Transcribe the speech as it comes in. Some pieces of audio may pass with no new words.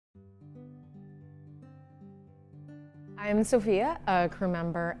I'm Sophia, a crew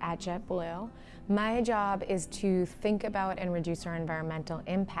member at JetBlue. My job is to think about and reduce our environmental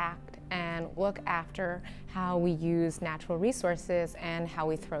impact and look after how we use natural resources and how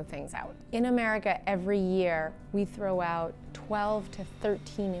we throw things out. In America, every year, we throw out 12 to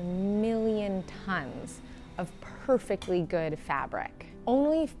 13 million tons of perfectly good fabric.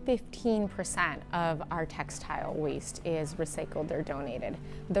 Only 15% of our textile waste is recycled or donated.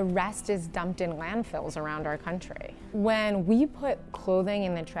 The rest is dumped in landfills around our country. When we put clothing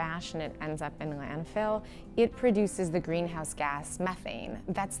in the trash and it ends up in landfill, it produces the greenhouse gas methane.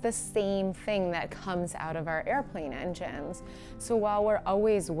 That's the same thing that comes out of our airplane engines. So while we're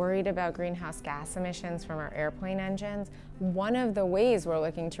always worried about greenhouse gas emissions from our airplane engines, one of the ways we're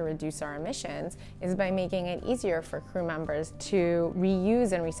looking to reduce our emissions is by making it easier for crew members to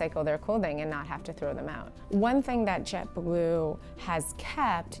reuse and recycle their clothing and not have to throw them out. One thing that JetBlue has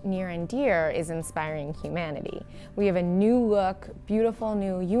kept near and dear is inspiring humanity. We have a new look, beautiful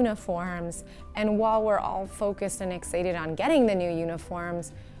new uniforms, and while we're all focused and excited on getting the new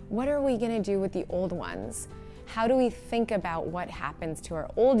uniforms, what are we going to do with the old ones? How do we think about what happens to our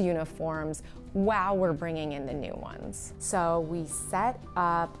old uniforms while we're bringing in the new ones? So we set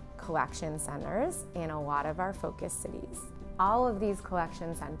up collection centers in a lot of our focus cities. All of these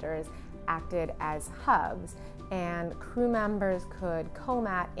collection centers acted as hubs, and crew members could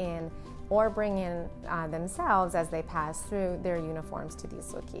co-mat in or bring in themselves as they pass through their uniforms to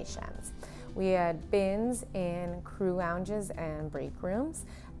these locations. We had bins in crew lounges and break rooms,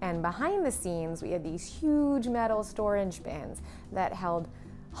 and behind the scenes we had these huge metal storage bins that held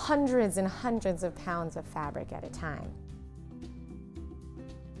hundreds and hundreds of pounds of fabric at a time.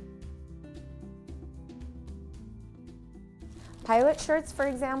 Pilot shirts, for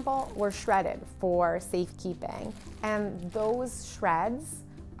example, were shredded for safekeeping, and those shreds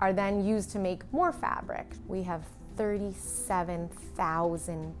are then used to make more fabric. We have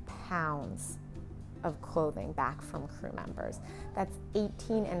 37,000 pounds of clothing back from crew members. That's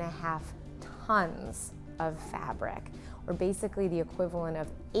 18.5 tons of fabric, or basically the equivalent of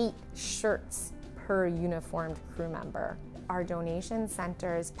 8 shirts per uniformed crew member. Our donation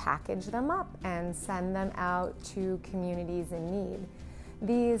centers package them up and send them out to communities in need.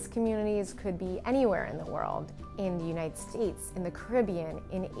 These communities could be anywhere in the world, in the United States, in the Caribbean,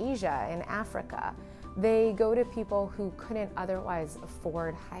 in Asia, in Africa. They go to people who couldn't otherwise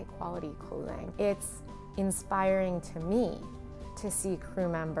afford high-quality clothing. It's inspiring to me to see crew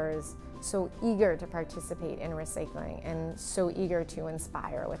members so eager to participate in recycling and so eager to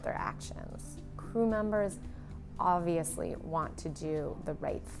inspire with their actions. Crew members obviously want to do the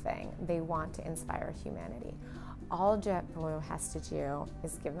right thing. They want to inspire humanity. All JetBlue has to do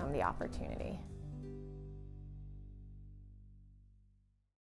is give them the opportunity.